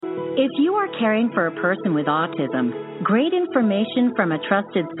If you are caring for a person with autism, great information from a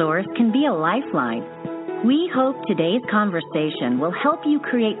trusted source can be a lifeline. We hope today's conversation will help you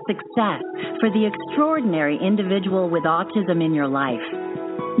create success for the extraordinary individual with autism in your life.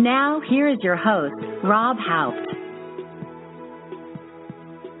 Now, here is your host, Rob Haupt.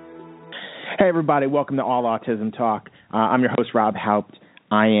 Hey, everybody. Welcome to All Autism Talk. I'm your host, Rob Haupt.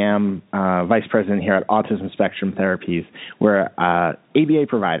 I am Vice President here at Autism Spectrum Therapies. We're an ABA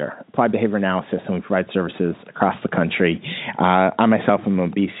provider, Applied Behavior Analysis, and we provide services across the country. I myself am a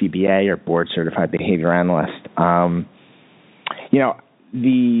BCBA, or Board Certified Behavior Analyst. I've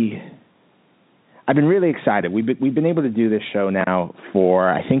been really excited. We've been able to do this show now for,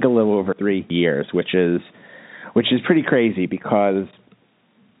 I think, a little over 3 years, which is pretty crazy because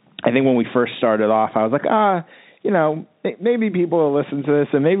I think when we first started off, I was like, maybe people will listen to this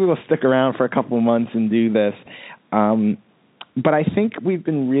and maybe we'll stick around for a couple of months and do this. But I think we've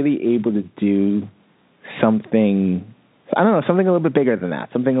been really able to do something a little bit bigger than that,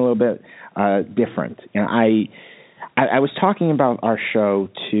 something a little bit different. I was talking about our show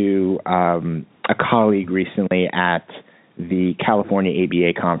to a colleague recently at the California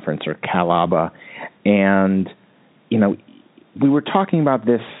ABA conference, or CalABA, and, we were talking about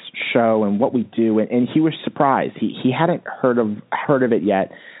this show and what we do, and he was surprised. He hadn't heard of it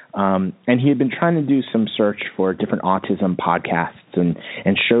yet, and he had been trying to do some search for different autism podcasts and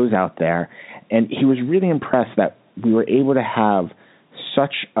shows out there, and he was really impressed that we were able to have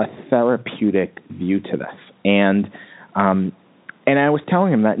such a therapeutic view to this. And I was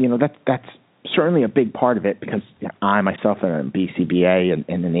telling him that that's certainly a big part of it, because I myself am a BCBA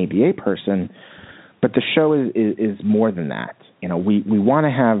and an ABA person. But the show is more than that. We want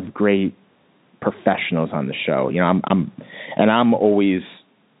to have great professionals on the show. I'm always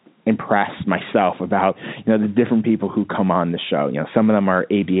impressed myself about the different people who come on the show. Some of them are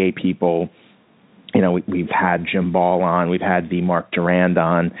ABA people. We've had Jim Ball on. We've had the Mark Durand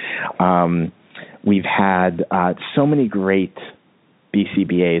on. We've had so many great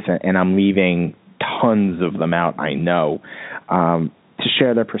BCBAs, and I'm leaving tons of them out, I know, to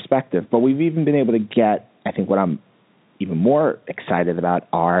share their perspective. But we've even been able to get, I think what I'm even more excited about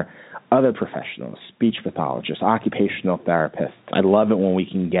are other professionals, speech pathologists, occupational therapists. I love it when we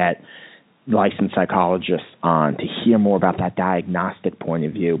can get licensed psychologists on to hear more about that diagnostic point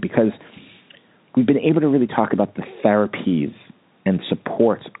of view, because we've been able to really talk about the therapies and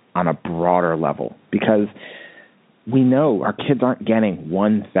supports on a broader level, because we know our kids aren't getting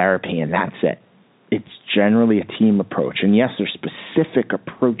one therapy and that's it. It's generally a team approach. And yes, there's specific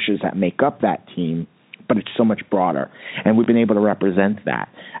approaches that make up that team, but it's so much broader. And we've been able to represent that.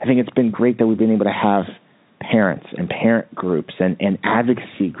 I think it's been great that we've been able to have parents and parent groups and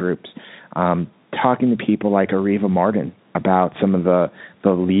advocacy groups talking to people like Ariva Martin about some of the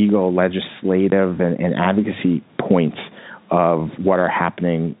legal, legislative, and advocacy points of what are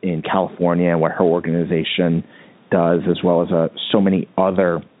happening in California and what her organization does, as well as so many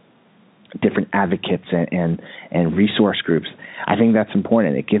other different advocates and resource groups. I think that's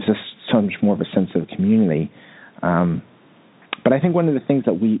important. It gives us so much more of a sense of community. But I think one of the things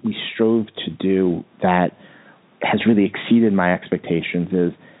that we strove to do that has really exceeded my expectations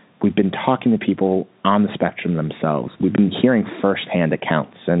is we've been talking to people on the spectrum themselves. We've been hearing firsthand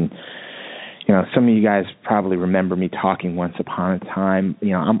accounts. And, some of you guys probably remember me talking once upon a time.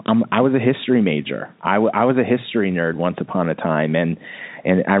 I was a history major. I was a history nerd once upon a time. And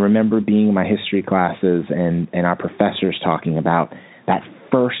I remember being in my history classes and our professors talking about that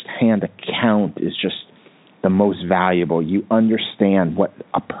firsthand account is just the most valuable. You understand what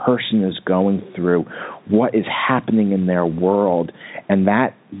a person is going through, what is happening in their world, and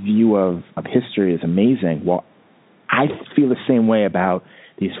that view of history is amazing. Well, I feel the same way about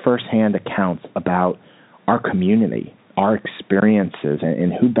these firsthand accounts about our community, our experiences,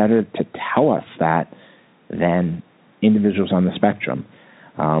 and who better to tell us that than individuals on the spectrum.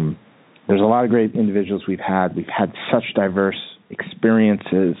 There's a lot of great individuals we've had. We've had such diverse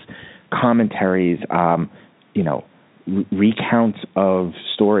experiences, commentaries, recounts of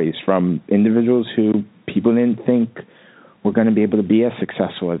stories from individuals who people didn't think were going to be able to be as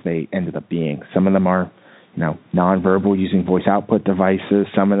successful as they ended up being. Some of them are, nonverbal, using voice output devices.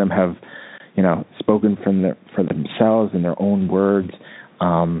 Some of them have, spoken for themselves in their own words.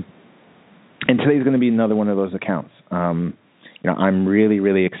 And today's going to be another one of those accounts. I'm really,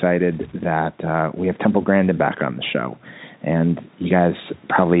 really excited that we have Temple Grandin back on the show. And you guys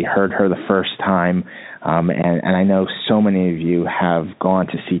probably heard her the first time. And I know so many of you have gone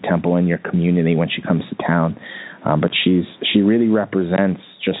to see Temple in your community when she comes to town. But she really represents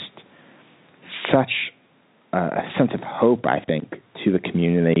just such a sense of hope, I think, to the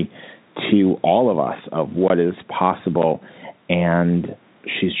community, to all of us, of what is possible. And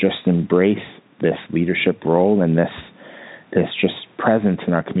she's just embraced this leadership role and this just presence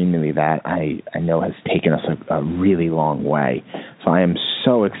in our community that I know has taken us a really long way. So I am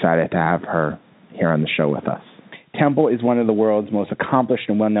so excited to have her here on the show with us. Temple is one of the world's most accomplished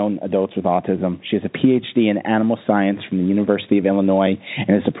and well-known adults with autism. She has a PhD in animal science from the University of Illinois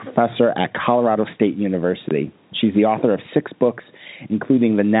and is a professor at Colorado State University. She's the author of 6 books,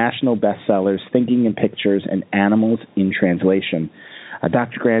 including the national bestsellers Thinking in Pictures and Animals in Translation.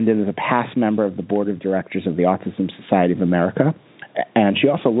 Dr. Grandin is a past member of the Board of Directors of the Autism Society of America, and she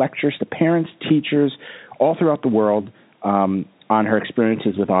also lectures to parents, teachers all throughout the world on her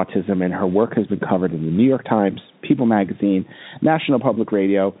experiences with autism, and her work has been covered in the New York Times, People Magazine, National Public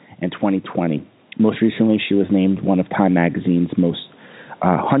Radio, and 2020. Most recently, she was named one of Time Magazine's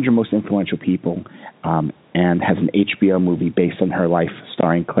 100 most influential people, and has an HBO movie based on her life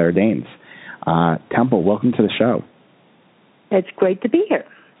starring Claire Danes. Temple, welcome to the show. It's great to be here.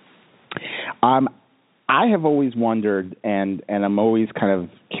 I have always wondered, and I'm always kind of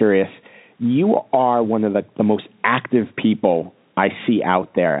curious, you are one of the most active people I see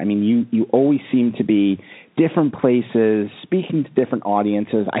out there. I mean, you always seem to be different places, speaking to different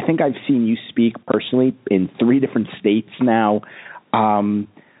audiences. I think I've seen you speak personally in 3 different states now.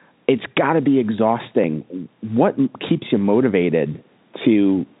 It's got to be exhausting. What keeps you motivated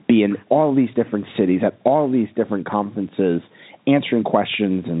to be in all these different cities, at all these different conferences, answering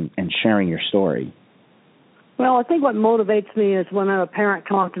questions and sharing your story? Well, I think what motivates me is when a parent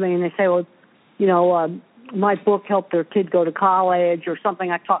comes to me and they say, well, my book helped their kid go to college, or something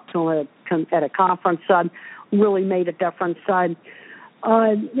I talked to them at a conference really made a difference. Sometimes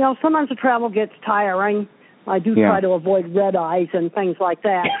the travel gets tiring. I do try to avoid red eyes and things like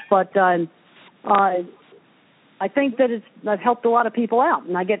that, but I think that I've helped a lot of people out,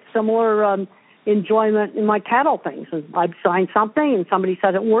 and I get similar enjoyment in my cattle things. I've signed something and somebody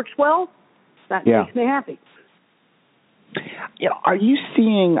says it works well, that makes me happy. Are you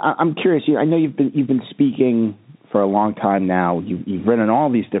seeing? I'm curious. I know you've been speaking for a long time now. You've written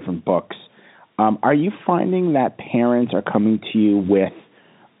all these different books. Are you finding that parents are coming to you with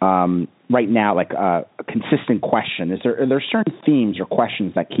right now like a consistent question? Are there certain themes or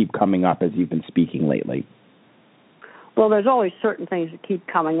questions that keep coming up as you've been speaking lately? Well, there's always certain things that keep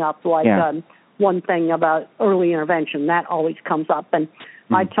coming up, like one thing about early intervention that always comes up, and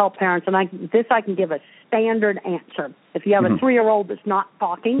I tell parents, and I can give a standard answer. If you have a 3-year-old that's not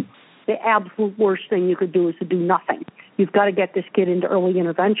talking, the absolute worst thing you could do is to do nothing. You've got to get this kid into early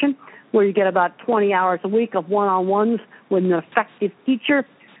intervention, where you get about 20 hours a week of one-on-ones with an effective teacher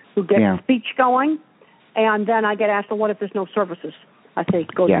who gets speech going. And then I get asked, well, what if there's no services? I say,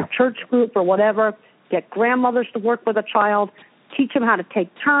 go to a church group or whatever, get grandmothers to work with a child, teach them how to take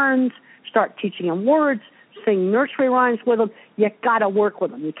turns, start teaching them words, sing nursery rhymes with them. You got to work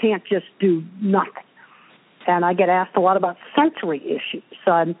with them. You can't just do nothing. And I get asked a lot about sensory issues.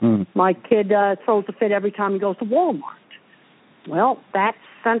 My kid throws a fit every time he goes to Walmart. Well, that's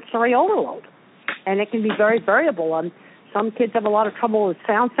sensory overload, and it can be very variable. Some kids have a lot of trouble with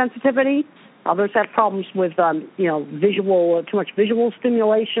sound sensitivity. Others have problems with, visual, too much visual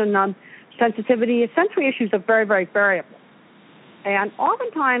stimulation sensitivity. Sensory issues are very, very variable. And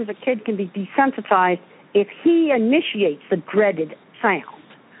oftentimes a kid can be desensitized if he initiates the dreaded sound.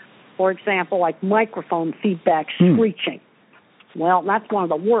 For example, like microphone feedback screeching. Well, that's one of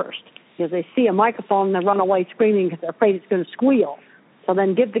the worst, because they see a microphone and they run away screaming because they're afraid it's going to squeal. So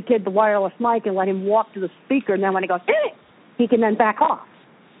then give the kid the wireless mic and let him walk to the speaker, and then when he goes, he can then back off.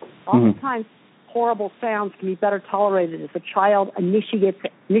 Oftentimes, horrible sounds can be better tolerated if the child initiates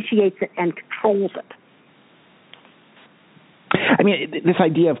it and controls it. I mean, this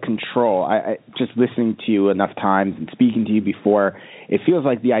idea of control, I just listening to you enough times and speaking to you before, it feels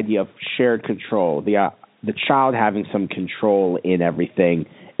like the idea of shared control, the child having some control in everything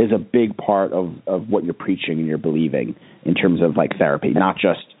is a big part of what you're preaching and you're believing in terms of like therapy, not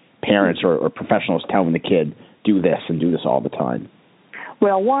just parents or professionals telling the kid, do this and do this all the time.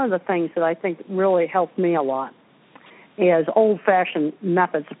 Well, one of the things that I think really helped me a lot is old-fashioned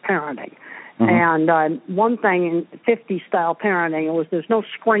methods of parenting. And one thing in 50s-style parenting was there's no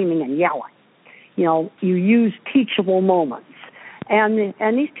screaming and yelling. You use teachable moments.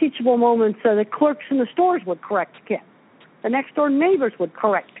 And these teachable moments, the clerks in the stores would correct the kid. The next-door neighbors would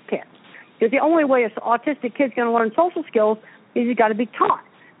correct the kid. Because the only way an autistic kid's going to learn social skills is he's got to be taught.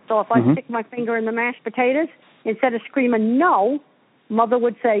 So if I stick my finger in the mashed potatoes, instead of screaming no, Mother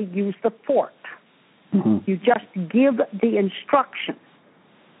would say, use the fork. You just give the instruction,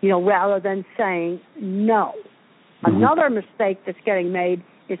 rather than saying no. Another mistake that's getting made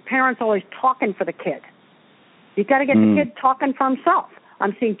is parents always talking for the kid. You've got to get the kid talking for himself.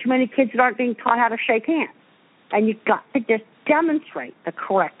 I'm seeing too many kids that aren't being taught how to shake hands. And you've got to just demonstrate the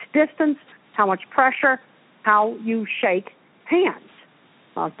correct distance, how much pressure, how you shake hands.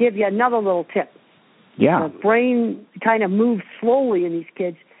 I'll give you another little tip. Yeah. The brain kind of moves slowly in these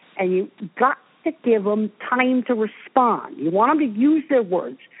kids, and you've got to give them time to respond. You want them to use their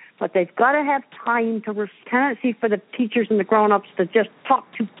words, but they've got to have time to tendency for the teachers and the grown-ups to just talk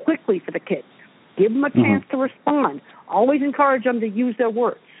too quickly for the kids. Give them a chance to respond. Always encourage them to use their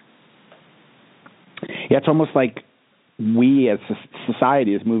words. Yeah, it's almost like we as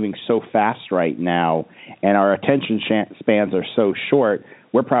society is moving so fast right now, and our attention spans are so short,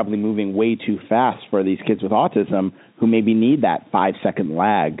 we're probably moving way too fast for these kids with autism who maybe need that 5-second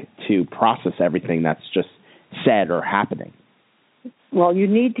lag to process everything that's just said or happening. Well, you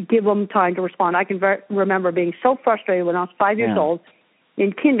need to give them time to respond. I can remember being so frustrated when I was 5 years old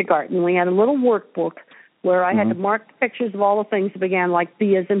in kindergarten. We had a little workbook where I had to mark the pictures of all the things that began like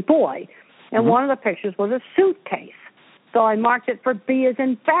B as in boy. And one of the pictures was a suitcase. So I marked it for B as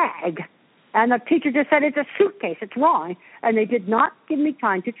in bag. And the teacher just said, it's a suitcase, it's wrong. And they did not give me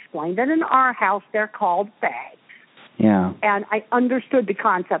time to explain that in our house they're called bags. Yeah. And I understood the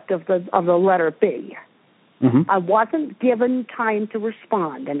concept of the letter B. I wasn't given time to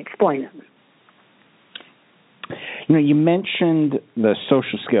respond and explain it. You know, you mentioned the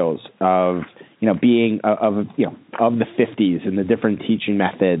social skills of, being of the 50s and the different teaching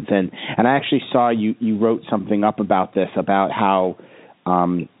methods, and I actually saw you wrote something up about this, about how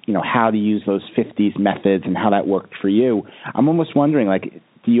how to use those 50s methods and how that worked for you. I'm almost wondering,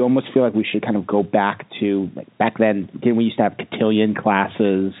 do you almost feel like we should kind of go back to, back then, we used to have cotillion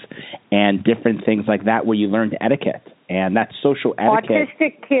classes and different things like that where you learned etiquette, and that social etiquette.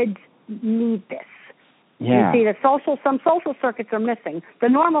 Autistic kids need this. Yeah. You see, some social circuits are missing. The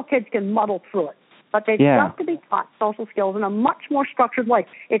normal kids can muddle through it, but they've got to be taught social skills in a much more structured way.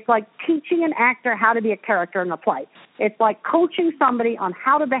 It's like teaching an actor how to be a character in a play. It's like coaching somebody on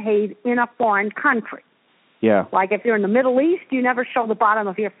how to behave in a foreign country. Yeah. Like if you're in the Middle East, you never show the bottom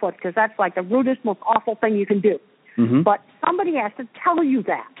of your foot because that's like the rudest, most awful thing you can do. But somebody has to tell you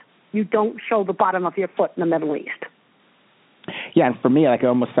that. You don't show the bottom of your foot in the Middle East. Yeah, and for me, it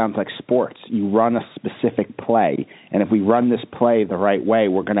almost sounds like sports. You run a specific play, and if we run this play the right way,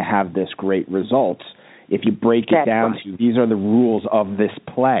 we're going to have this great results. If you break it down to these are the rules of this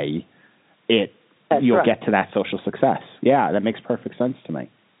play, you'll get to that social success. Yeah, that makes perfect sense to me.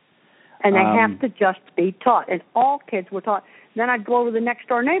 And they have to just be taught. And all kids were taught. Then I'd go over to the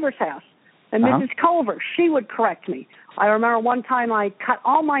next-door neighbor's house, and Mrs. Culver, she would correct me. I remember one time I cut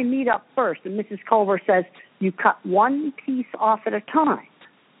all my meat up first, and Mrs. Culver says, you cut one piece off at a time.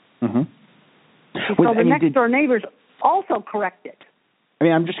 So the next-door neighbors also corrected. I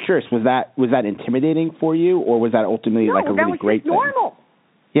mean, I'm just curious, was that intimidating for you, or was that ultimately a really great thing? No, that was normal.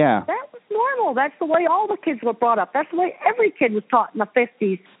 Yeah. That was normal. That's the way all the kids were brought up. That's the way every kid was taught in the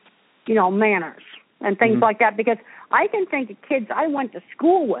 50s, manners and things like that. Because I can think of kids I went to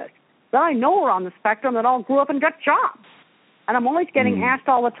school with that I know are on the spectrum that all grew up and got jobs. And I'm always getting asked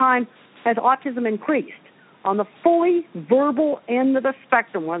all the time, has autism increased? On the fully verbal end of the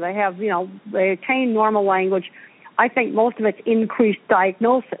spectrum where they have, they attain normal language, I think most of it's increased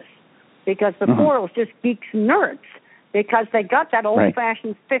diagnosis. Because before it was just geeks and nerds. Because they got that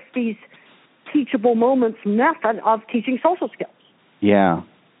old-fashioned 50s teachable moments method of teaching social skills. Yeah.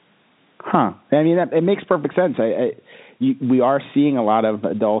 Huh. I mean, it makes perfect sense. We are seeing a lot of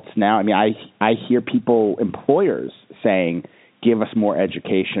adults now. I mean, I hear employers saying, give us more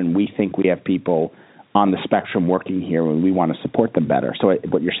education. We think we have people on the spectrum working here and we want to support them better. So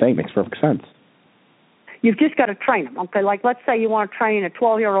what you're saying makes perfect sense. You've just got to train them. Okay, like let's say you want to train a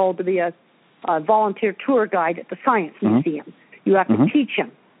 12-year-old to be a volunteer tour guide at the Science Museum. You have to teach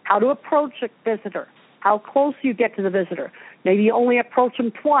him how to approach a visitor, how close you get to the visitor. Maybe you only approach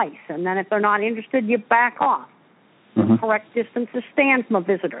them twice, and then if they're not interested, you back off. The correct distance to stand from a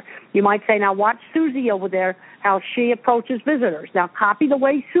visitor. You might say, now watch Susie over there, how she approaches visitors. Now copy the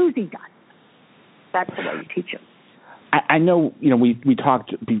way Susie does. That's the way you teach them. I know, we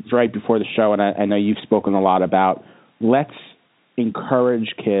talked right before the show, and I know you've spoken a lot about let's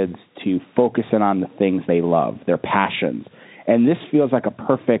encourage kids to focus in on the things they love, their passions. And this feels like a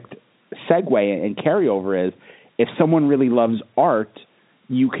perfect segue and carryover is if someone really loves art,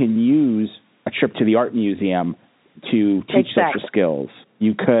 you can use a trip to the art museum to teach social skills.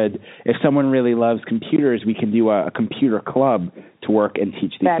 You could, if someone really loves computers, we can do a computer club to work and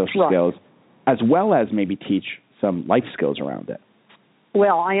teach these social skills, as well as maybe teach some life skills around it.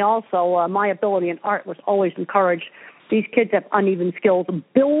 Well, I also, my ability in art was always encouraged. These kids have uneven skills.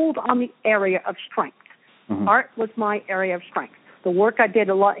 Build on the area of strength. Mm-hmm. Art was my area of strength. The work I did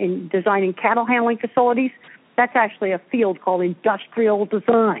a lot in designing cattle handling facilities, that's actually a field called industrial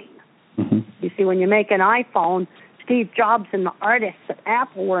design. Mm-hmm. You see, when you make an iPhone, Steve Jobs and the artists at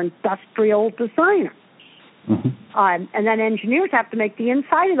Apple were industrial designers. Mm-hmm. And then engineers have to make the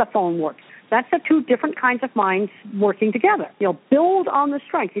inside of the phone work. That's the two different kinds of minds working together. Build on the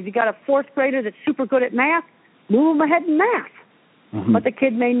strength. If you got a fourth grader that's super good at math, move them ahead in math. Mm-hmm. But the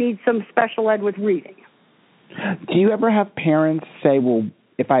kid may need some special ed with reading. Do you ever have parents say, well,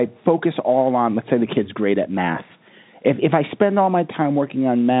 if I focus all on, let's say the kid's great at math, if I spend all my time working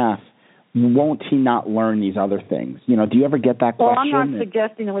on math, won't he not learn these other things? Do you ever get that question? Well, I'm not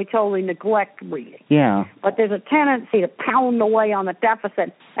suggesting that we totally neglect reading. Yeah. But there's a tendency to pound away on the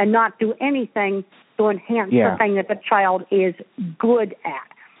deficit and not do anything to enhance the thing that the child is good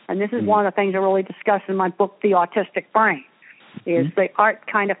at. And this is one of the things I really discuss in my book, The Autistic Brain, is the art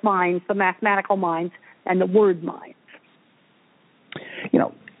kind of minds, the mathematical minds, and the word minds.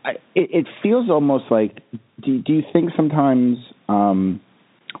 It feels almost like, do you think sometimes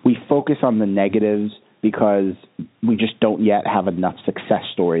we focus on the negatives because we just don't yet have enough success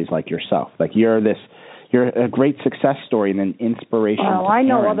stories like yourself? Like you're a great success story and an inspiration. Well, I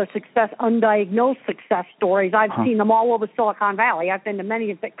know other undiagnosed success stories. I've seen them all over Silicon Valley. I've been to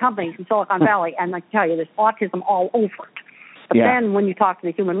many big companies in Silicon Valley, and I can tell you, there's autism all over it. But then when you talk to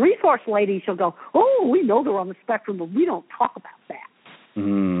the human resource lady, she'll go, "Oh, we know they're on the spectrum, but we don't talk about that."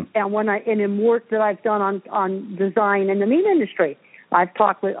 Mm. And in work that I've done on design in the meat industry,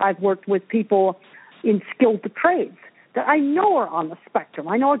 I've worked with people in skilled trades that I know are on the spectrum.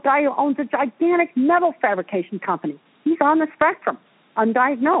 I know a guy who owns a gigantic metal fabrication company. He's on the spectrum,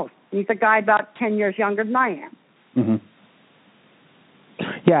 undiagnosed. He's a guy about 10 years younger than I am. Mm-hmm.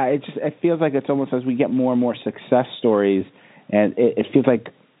 Yeah, it feels like it's almost as we get more and more success stories, and it feels like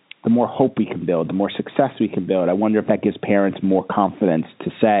the more hope we can build, the more success we can build. I wonder if that gives parents more confidence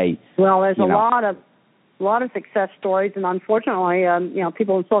to say. Well, there's a lot of success stories, and unfortunately,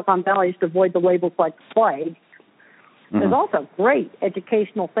 people in Silicon Valley used to avoid the labels like plague. Mm-hmm. There's also great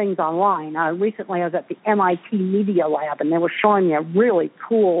educational things online. Recently, I was at the MIT Media Lab, and they were showing me a really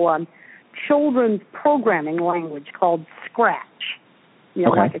cool children's programming language called Scratch.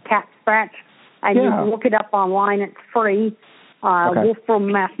 Like a cat scratch. And you can look it up online. It's free. Wolfram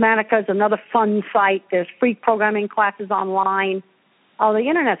Mathematica is another fun site. There's free programming classes online. The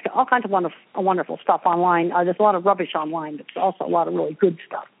Internet's got all kinds of wonderful stuff online. There's a lot of rubbish online, but there's also a lot of really good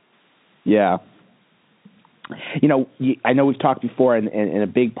stuff. Yeah. I know we've talked before, and a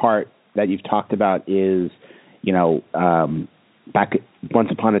big part that you've talked about is, back once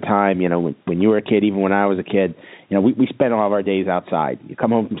upon a time, when you were a kid, even when I was a kid, we spent all of our days outside. You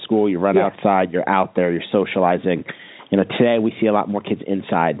come home from school, you run outside, you're out there, you're socializing. Today we see a lot more kids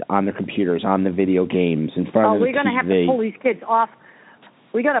inside, on their computers, on the video games, in front of the TV. We're going to have to pull these kids off.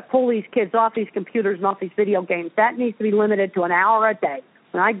 We got to pull these kids off these computers and off these video games. That needs to be limited to an hour a day.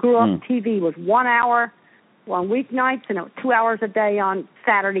 When I grew up, TV was 1 hour on weeknights and 2 hours a day on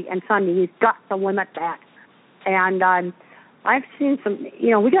Saturday and Sunday. We've got to limit that. And I've seen some,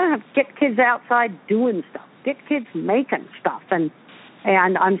 we got to get kids outside doing stuff, get kids making stuff. And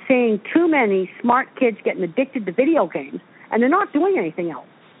I'm seeing too many smart kids getting addicted to video games, and they're not doing anything else.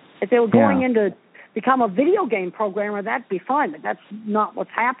 If they were going into become a video game programmer, that'd be fine, but that's not what's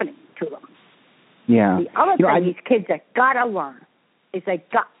happening to them. Yeah. The other thing these kids have got to learn is they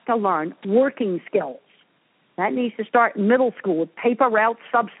got to learn working skills. That needs to start in middle school with paper route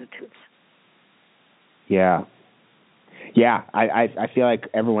substitutes. Yeah. Yeah, I feel like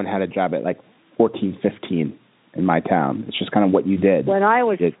everyone had a job at 14, 15 in my town. It's just kind of what you did. When I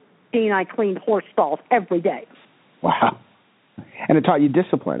was 15, I cleaned horse stalls every day. Wow. And it taught you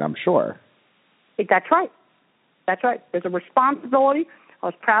discipline, I'm sure. That's right. There's a responsibility. I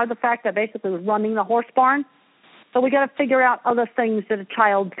was proud of the fact that I basically was running the horse barn. So we got to figure out other things that a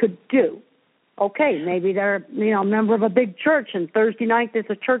child could do. Okay, maybe they're a member of a big church, and Thursday night there's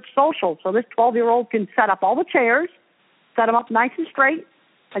a church social. So this 12-year-old can set up all the chairs, set them up nice and straight,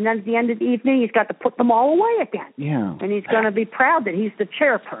 and then at the end of the evening he's got to put them all away again. Yeah. And he's going to be proud that he's the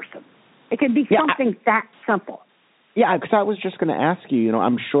chairperson. It can be something that simple. Yeah, because I was just going to ask you,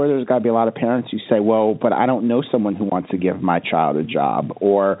 I'm sure there's got to be a lot of parents who say, well, but I don't know someone who wants to give my child a job,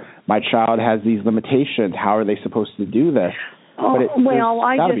 or my child has these limitations. How are they supposed to do this? Okay,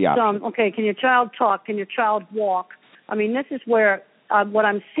 can your child talk? Can your child walk? I mean, this is where what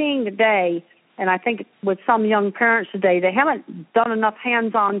I'm seeing today, and I think with some young parents today, they haven't done enough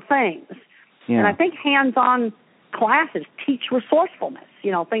hands-on things. Yeah. And I think hands-on classes teach resourcefulness,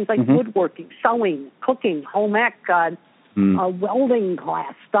 things like woodworking, sewing, cooking, home ec, a welding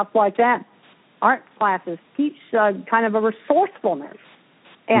class, stuff like that. Art classes teach kind of a resourcefulness.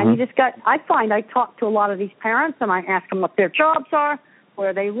 And I talk to a lot of these parents, and I ask them what their jobs are,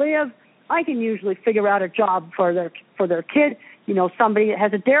 where they live. I can usually figure out a job for their kid. Somebody that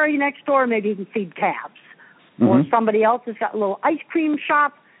has a dairy next door, maybe he can feed calves. Or somebody else has got a little ice cream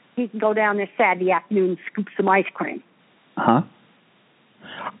shop. He can go down there Saturday afternoon and scoop some ice cream.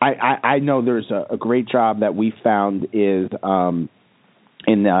 I know there's a great job that we found is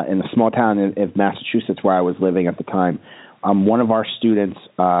in the small town of Massachusetts where I was living at the time. One of our students,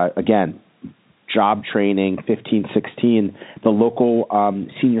 again, job training, 15, 16, the local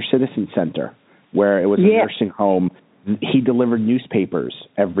senior citizen center where it was a nursing home. He delivered newspapers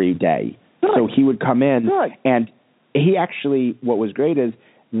every day. Good. So he would come in, and he actually, what was great is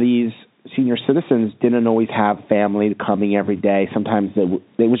these senior citizens didn't always have family coming every day. Sometimes it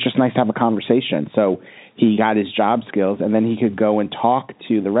was just nice to have a conversation. So he got his job skills, and then he could go and talk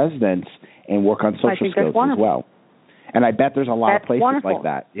to the residents and work on social skills as well. And I bet there's a lot of places like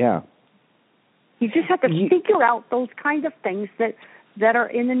that. Yeah. You just have to figure out those kind of things that are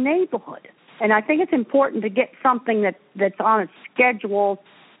in the neighborhood. And I think it's important to get something that's on a schedule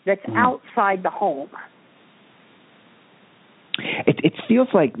that's outside the home. It feels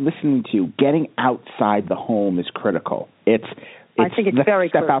like listening to getting outside the home is critical. I think it's very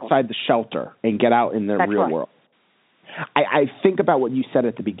critical. Step outside the shelter and get out in the real world. I think about what you said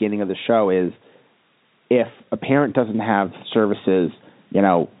at the beginning of the show is if a parent doesn't have services,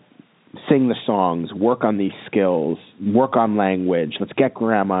 sing the songs, work on these skills, work on language, let's get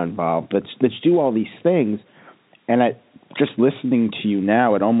grandma involved, let's do all these things. And just listening to you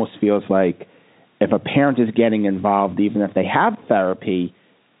now, it almost feels like if a parent is getting involved, even if they have therapy,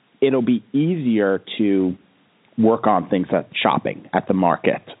 it'll be easier to work on things like shopping at the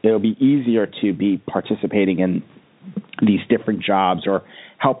market. It'll be easier to be participating in these different jobs or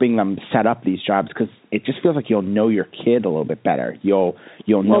helping them set up these jobs because it just feels like you'll know your kid a little bit better. You'll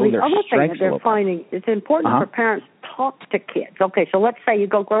know their strengths a little bit. The other thing that they're finding, it's important for parents to talk to kids. Okay, so let's say you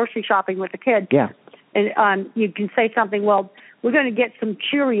go grocery shopping with a kid. Yeah. And you can say something, well, we're going to get some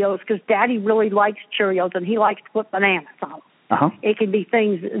Cheerios because Daddy really likes Cheerios and he likes to put bananas on them. It can be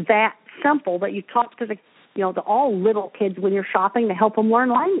things that simple that you talk to to all little kids when you're shopping to help them learn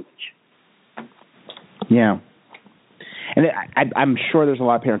language. Yeah. And I'm sure there's a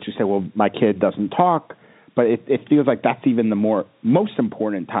lot of parents who say, well, my kid doesn't talk, but it feels like that's even the most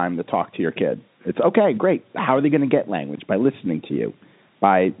important time to talk to your kid. It's okay, great. How are they going to get language? By listening to you,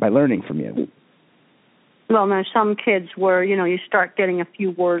 by learning from you. Well, there's some kids where, you start getting a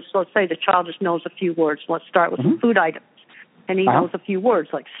few words. Let's say the child just knows a few words. Let's start with some food items. And he knows a few words,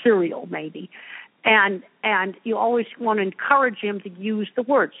 like cereal maybe. And you always want to encourage him to use the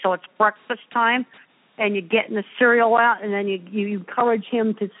words. So it's breakfast time, and you're getting the cereal out, and then you encourage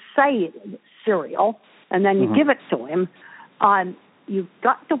him to say cereal, and then you give it to him. You've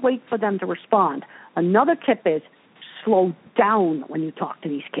got to wait for them to respond. Another tip is slow down when you talk to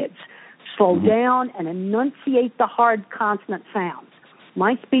these kids. Slow down and enunciate the hard consonant sounds.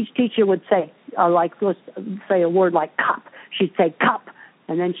 My speech teacher would say, let's say a word like cup. She'd say cup,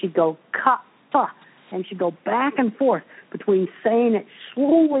 and then she'd go cup, and she'd go back and forth between saying it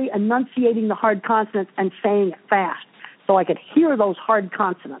slowly, enunciating the hard consonants, and saying it fast, so I could hear those hard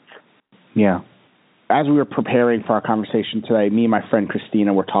consonants. Yeah. As we were preparing for our conversation today, me and my friend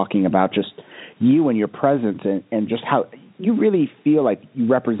Christina were talking about just you and your presence and just how you really feel like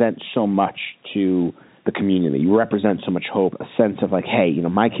you represent so much to the community. You represent so much hope, a sense of like, hey,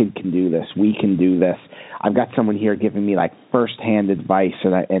 my kid can do this. We can do this. I've got someone here giving me like firsthand advice,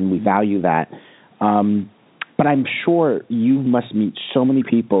 and we value that. But I'm sure you must meet so many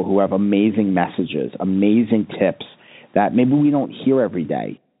people who have amazing messages, amazing tips that maybe we don't hear every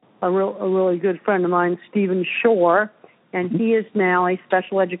day. A really good friend of mine, Stephen Shore, and he is now a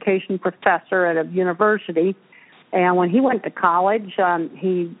special education professor at a university. And when he went to college,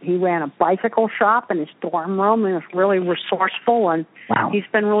 he ran a bicycle shop in his dorm room and was really resourceful, and he's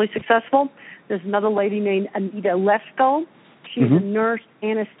been really successful. There's another lady named Anita Lesko. She's a nurse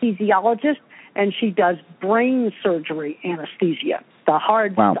anesthesiologist, and she does brain surgery anesthesia, the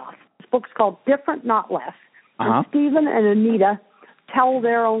hard stuff. This book's called Different, Not Less. And Stephen and Anita tell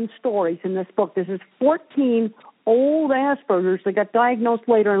their own stories in this book. This is 14 old Asperger's that got diagnosed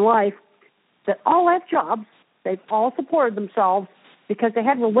later in life that all have jobs. They've all supported themselves because they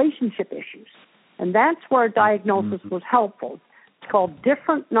had relationship issues. And that's where diagnosis was helpful. It's called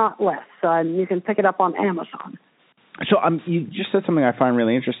Different, Not Less. You can pick it up on Amazon. So you just said something I find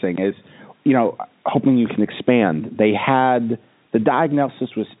really interesting is hoping you can expand, they had the diagnosis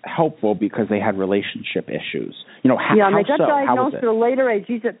was helpful because they had relationship issues. And they got diagnosed at a later age.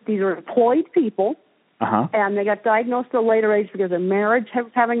 These are employed people, and they got diagnosed at a later age because their marriage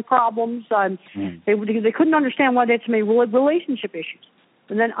was having problems. They couldn't understand why they had so many relationship issues.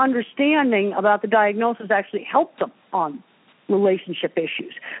 And then understanding about the diagnosis actually helped them on relationship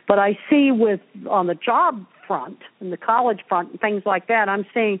issues. But I see on the job front and the college front and things like that, I'm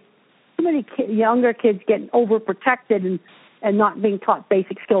seeing too many younger kids getting overprotected and not being taught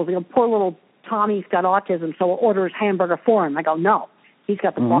basic skills. Poor little Tommy's got autism, so we'll order his hamburger for him. I go, no. He's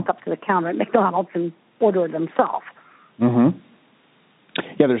got to walk up to the counter at McDonald's and order it himself. Mm-hmm.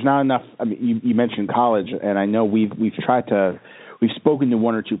 Yeah, there's not enough. I mean, you mentioned college, and I know we've spoken to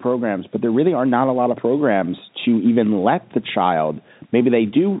one or two programs, but there really are not a lot of programs to even let the child, maybe they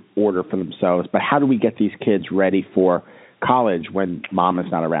do order for themselves, but how do we get these kids ready for college when mom is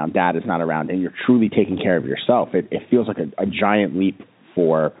not around, dad is not around, and you're truly taking care of yourself? It feels like a giant leap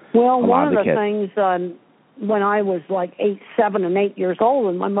for a lot of the kids. One of the things, when I was like 7 and 8 years old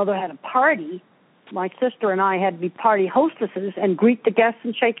and my mother had a party, my sister and I had to be party hostesses and greet the guests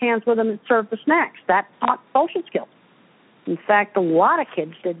and shake hands with them and serve the snacks. That taught social skills. In fact, a lot of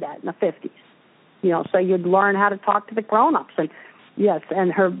kids did that in the 50s. So you'd learn how to talk to the grown-ups. And yes,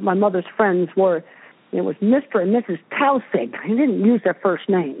 and my mother's friends were, it was Mr. and Mrs. Tausig. They didn't use their first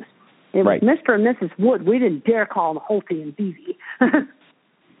names. It was Mr. and Mrs. Wood. We didn't dare call them Holty and Beebe.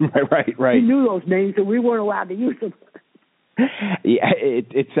 Right. We knew those names, and we weren't allowed to use them. Yeah,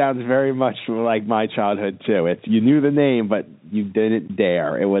 it sounds very much like my childhood, too. You knew the name, but you didn't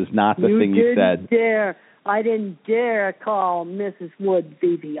dare. It was not the thing you said. You didn't dare. I didn't dare call Mrs. Wood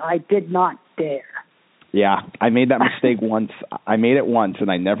Beebe. I did not dare. Yeah, I made that mistake once. I made it once, and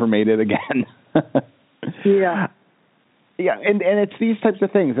I never made it again. Yeah. Yeah, and it's these types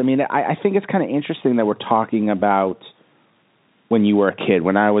of things. I mean, I think it's kind of interesting that we're talking about when you were a kid,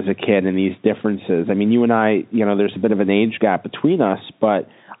 when I was a kid, and these differences. I mean, you and I, there's a bit of an age gap between us, but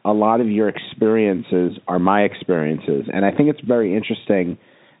a lot of your experiences are my experiences. And I think it's very interesting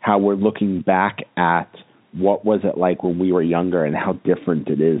how we're looking back at what was it like when we were younger and how different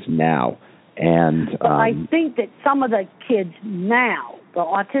it is now. And I think that some of the kids now, the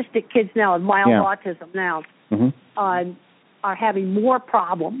autistic kids now with mild autism now, are having more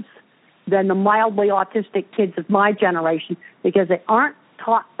problems than the mildly autistic kids of my generation because they aren't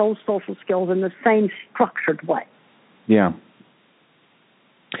taught those social skills in the same structured way. Yeah.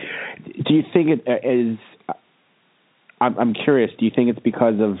 Do you think it is... I'm curious, do you think it's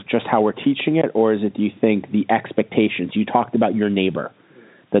because of just how we're teaching it, or do you think the expectations? You talked about your neighbor.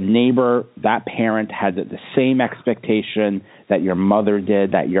 The neighbor, that parent had the same expectation that your mother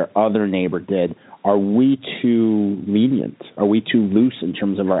did, that your other neighbor did. Are we too lenient? Are we too loose in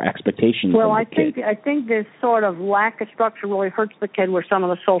terms of our expectations? Well, I think this sort of lack of structure really hurts the kid where some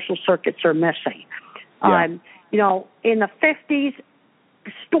of the social circuits are missing. Yeah. In the 50s,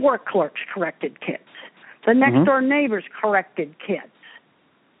 store clerks corrected kids. The next door neighbors corrected kids.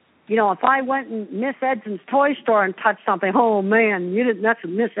 If I went in Miss Edson's toy store and touched something, oh man, you didn't. That's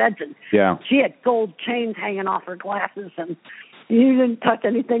Miss Edson. Yeah. She had gold chains hanging off her glasses, and you didn't touch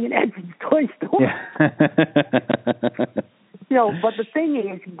anything in Edson's toy store. Yeah. But the thing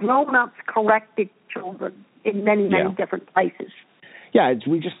is, grown-ups corrected children in many different places. Yeah,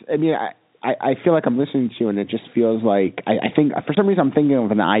 I feel like I'm listening to you, and it just feels like I think for some reason I'm thinking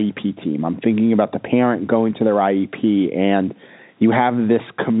of an IEP team. I'm thinking about the parent going to their IEP, and you have this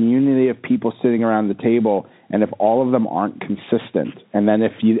community of people sitting around the table, and if all of them aren't consistent, and then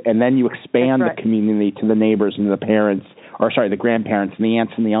you expand the community to the neighbors and the parents, the grandparents and the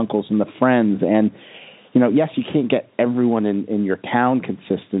aunts and the uncles and the friends, and yes, you can't get everyone in your town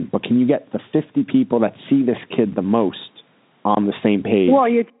consistent, but can you get the 50 people that see this kid the most on the same page? Well,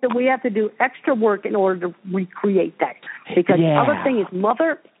 we have to do extra work in order to recreate that. Because the other thing is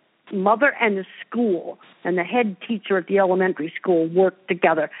mother and the school and the head teacher at the elementary school work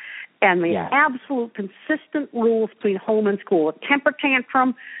together. And the absolute consistent rules between home and school. A temper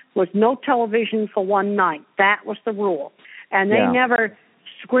tantrum was no television for one night. That was the rule. And they never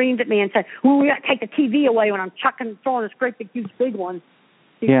screamed at me and said, well, we got to take the TV away when I'm throwing this great big, huge, big one.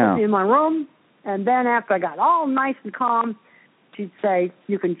 She'd put me in my room. And then after I got all nice and calm, she'd say,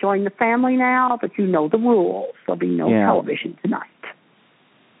 you can join the family now, but you know the rules. There'll be no television tonight.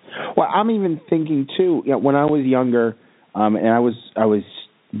 Well, I'm even thinking, too, when I was younger and I was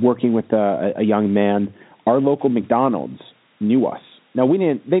working with a young man, our local McDonald's knew us. Now,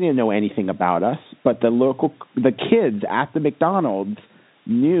 they didn't know anything about us, but the kids at the McDonald's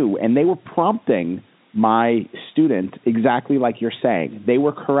knew, and they were prompting my student exactly like you're saying. They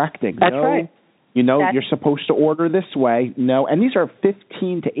were correcting. That's right. You're supposed to order this way. No. And these are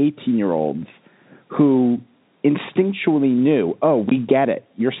 15 to 18-year-olds who instinctually knew, oh, we get it.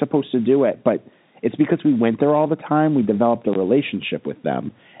 You're supposed to do it. But it's because we went there all the time. We developed a relationship with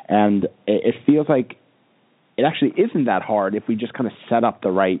them. And it feels like it actually isn't that hard if we just kind of set up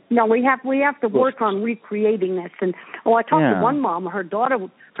the right. No, we have to work on recreating this. And I talked to one mom. Her daughter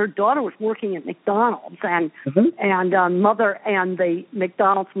was working at McDonald's, and mother and the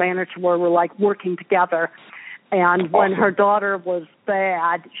McDonald's manager were like working together. And when her daughter was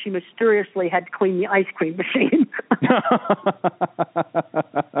bad, she mysteriously had to clean the ice cream machine.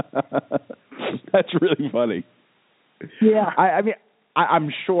 That's really funny. Yeah. I mean, I'm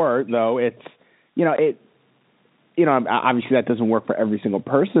sure though it's obviously that doesn't work for every single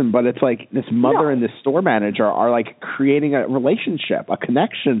person, but it's like this mother and this store manager are like creating a relationship, a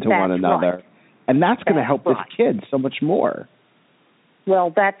connection to one another. Right. And that's going to help this kid so much more.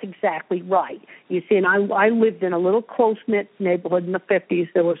 Well, that's exactly right. You see, and I lived in a little close-knit neighborhood in the 50s.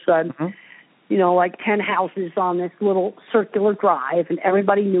 There was, like 10 houses on this little circular drive, and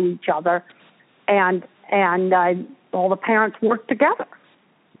everybody knew each other, and all the parents worked together.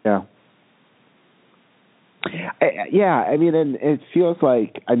 Yeah. I mean, and it feels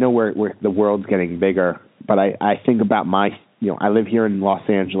like, I know we're the world's getting bigger, but I think about I live here in Los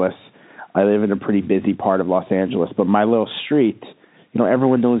Angeles. I live in a pretty busy part of Los Angeles, but my little street,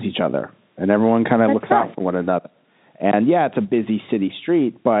 everyone knows each other, and everyone kind of looks out for one another. And it's a busy city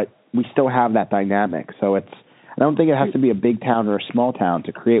street, but we still have that dynamic. So I don't think it has to be a big town or a small town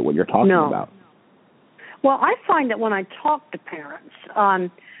to create what you're talking about. Well, I find that when I talk to parents, I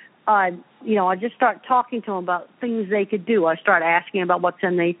just start talking to them about things they could do. I start asking about what's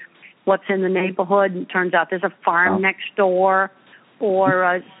in the neighborhood, and it turns out there's a farm next door,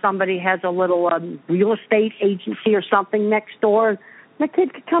 or somebody has a little real estate agency or something next door. The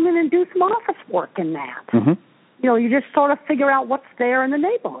kid could come in and do some office work in that. Mm-hmm. You just sort of figure out what's there in the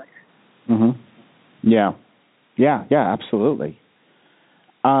neighborhood. Mm-hmm. Yeah, absolutely.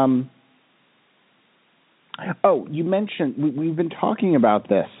 You mentioned we've been talking about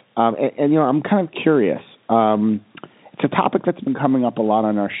this, and I'm kind of curious. It's a topic that's been coming up a lot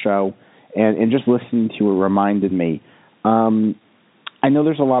on our show, and just listening to it reminded me. I know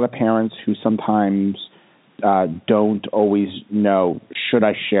there's a lot of parents who sometimes don't always know, should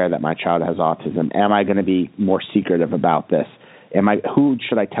I share that my child has autism? Am I going to be more secretive about this? Who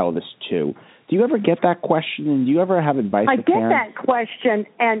should I tell this to? Do you ever get that question, and do you ever have advice for parents? I get that question,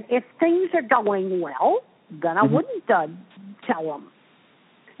 and if things are going well, then I wouldn't tell them.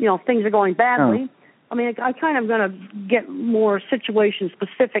 If things are going badly, I mean, I kind of going to get more situation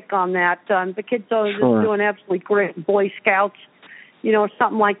specific on that. The kids are just doing absolutely great, Boy Scouts,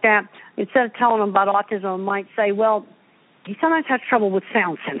 something like that. Instead of telling them about autism, I might say, well, he sometimes has trouble with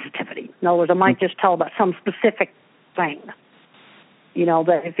sound sensitivity. In other words, I might just tell about some specific thing.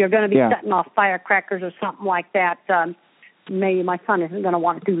 That if you're going to be setting off firecrackers or something like that, maybe my son isn't going to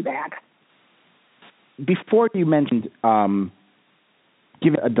want to do that. Before you mentioned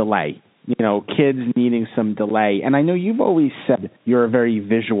give it a delay, kids needing some delay. And I know you've always said you're a very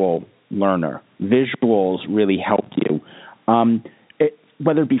visual learner. Visuals really help you.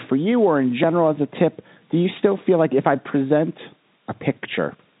 Whether it be for you or in general as a tip, do you still feel like if I present a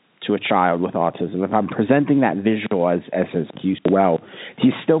picture to a child with autism, if I'm presenting that visual as you well, do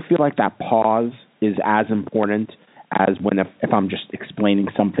you still feel like that pause is as important as if I'm just explaining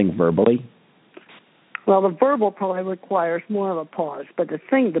something verbally? Well, the verbal probably requires more of a pause, but the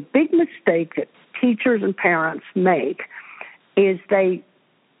big mistake that teachers and parents make is they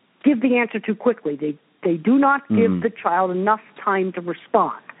give the answer too quickly. They do not give the child enough time to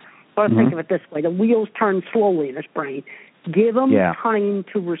respond. Or think of it this way, the wheels turn slowly in his brain. Give them time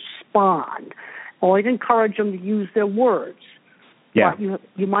to respond. Always encourage them to use their words. Yeah. But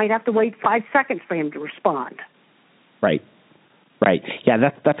you might have to wait 5 seconds for him to respond. Right. Yeah,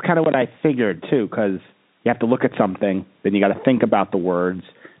 that's kind of what I figured, too, because you have to look at something, then you got to think about the words,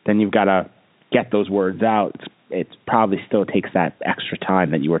 then you've got to get those words out. It probably still takes that extra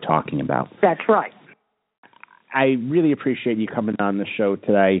time that you were talking about. That's right. I really appreciate you coming on the show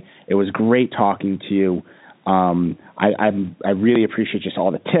today. It was great talking to you. I really appreciate just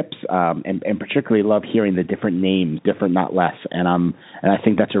all the tips, and particularly love hearing the different names, different not less. And I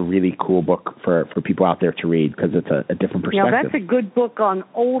think that's a really cool book for people out there to read because it's a different perspective. That's a good book on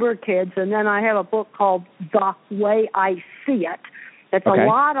older kids. And then I have a book called The Way I See It. It's a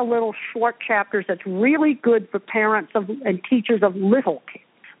lot of little short chapters that's really good for parents and teachers of little kids.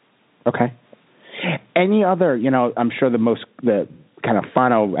 Okay. Any other, I'm sure the kind of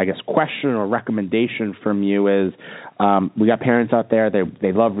final, I guess, question or recommendation from you is, we got parents out there,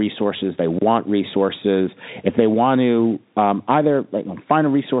 they love resources, they want resources. If they want to either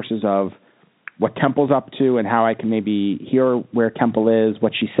find resources of what Temple's up to and how I can maybe hear where Temple is,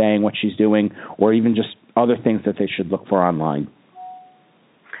 what she's saying, what she's doing, or even just other things that they should look for online.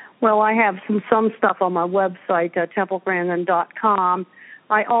 Well, I have some stuff on my website, templegrandin.com.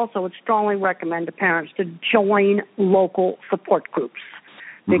 I also would strongly recommend to parents to join local support groups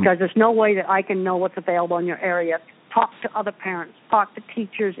because there's no way that I can know what's available in your area. Talk to other parents, talk to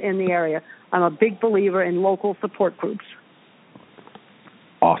teachers in the area. I'm a big believer in local support groups.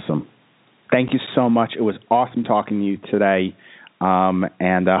 Awesome. Thank you so much. It was awesome talking to you today,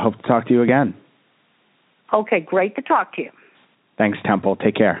 and I hope to talk to you again. Okay, great to talk to you. Thanks, Temple.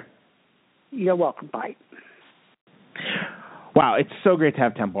 Take care. You're welcome. Bye. Wow, it's so great to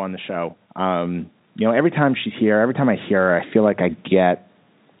have Temple on the show. Every time she's here, every time I hear her, I feel like I get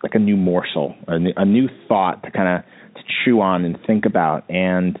like a new morsel, a new thought to kind of to chew on and think about.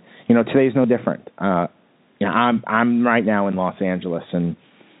 And today's no different. I'm right now in Los Angeles, and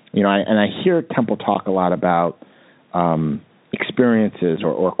I hear Temple talk a lot about experiences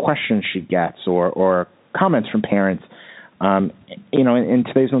or questions she gets or comments from parents. And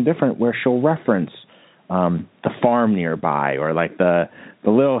today's no different, where she'll reference the farm nearby, or like the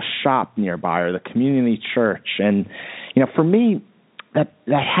little shop nearby, or the community church. And for me, that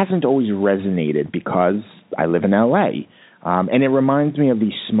hasn't always resonated because I live in LA, and it reminds me of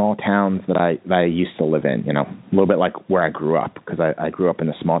these small towns that I used to live in. A little bit like where I grew up, because I grew up in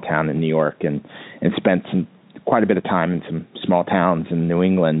a small town in New York and spent quite a bit of time in some small towns in New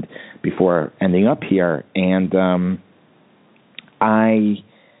England before ending up here. And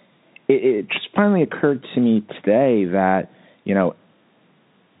it just finally occurred to me today that,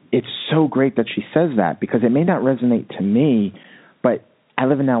 it's so great that she says that, because it may not resonate to me, but I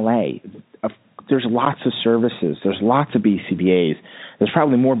live in L.A. There's lots of services. There's lots of BCBAs. There's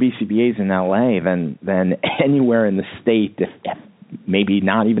probably more BCBAs in L.A. than anywhere in the state, if maybe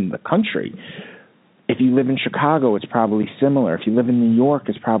not even the country. If you live in Chicago, it's probably similar. If you live in New York,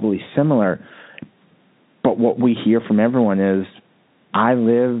 it's probably similar. But what we hear from everyone is, I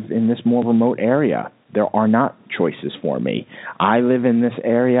live in this more remote area. There are not choices for me. I live in this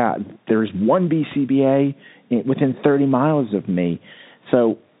area. There's one BCBA within 30 miles of me.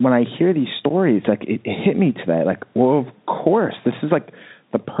 So when I hear these stories, like it hit me today. Like, well, of course, this is like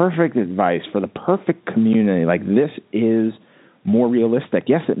the perfect advice for the perfect community. Like, this is more realistic.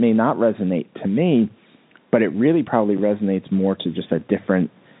 Yes, it may not resonate to me, but it really probably resonates more to just a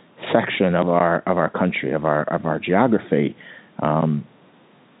different section of our country, of our geography.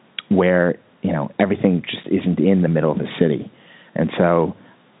 Where, everything just isn't in the middle of the city. And so,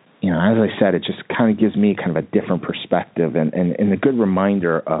 as I said, it just kind of gives me kind of a different perspective and a good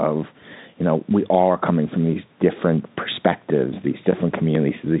reminder of, we all are coming from these different perspectives, these different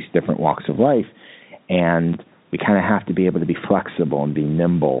communities, these different walks of life. And we kind of have to be able to be flexible and be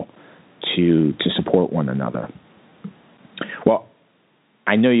nimble to support one another. Well,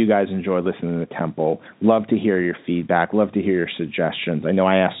 I know you guys enjoy listening to Temple. Love to hear your feedback. Love to hear your suggestions. I know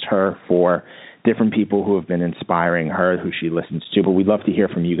I asked her for different people who have been inspiring her, who she listens to, but we'd love to hear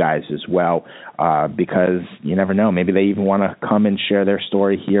from you guys as well, because you never know. Maybe they even want to come and share their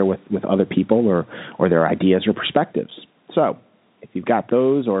story here with other people or their ideas or perspectives. So if you've got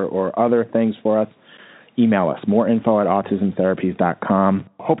those or other things for us, email us, moreinfo@autismtherapies.com.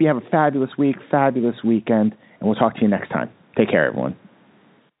 Hope you have a fabulous week, fabulous weekend, and we'll talk to you next time. Take care, everyone.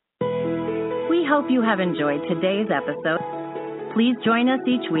 We hope you have enjoyed today's episode. Please join us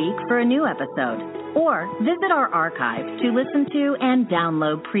each week for a new episode, or visit our archive to listen to and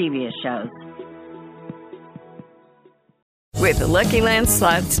download previous shows. With the Lucky Land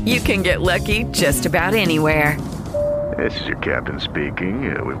Slots, you can get lucky just about anywhere. This is your captain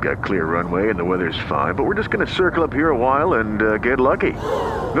speaking. We've got clear runway and the weather's fine, but we're just going to circle up here a while and get lucky.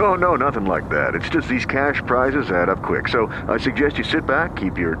 No, nothing like that. It's just these cash prizes add up quick. So I suggest you sit back,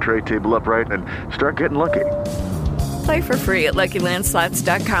 keep your tray table upright, and start getting lucky. Play for free at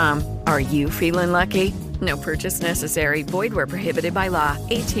LuckyLandSlots.com. Are you feeling lucky? No purchase necessary. Void where prohibited by law.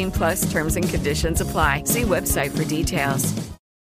 18+ terms and conditions apply. See website for details.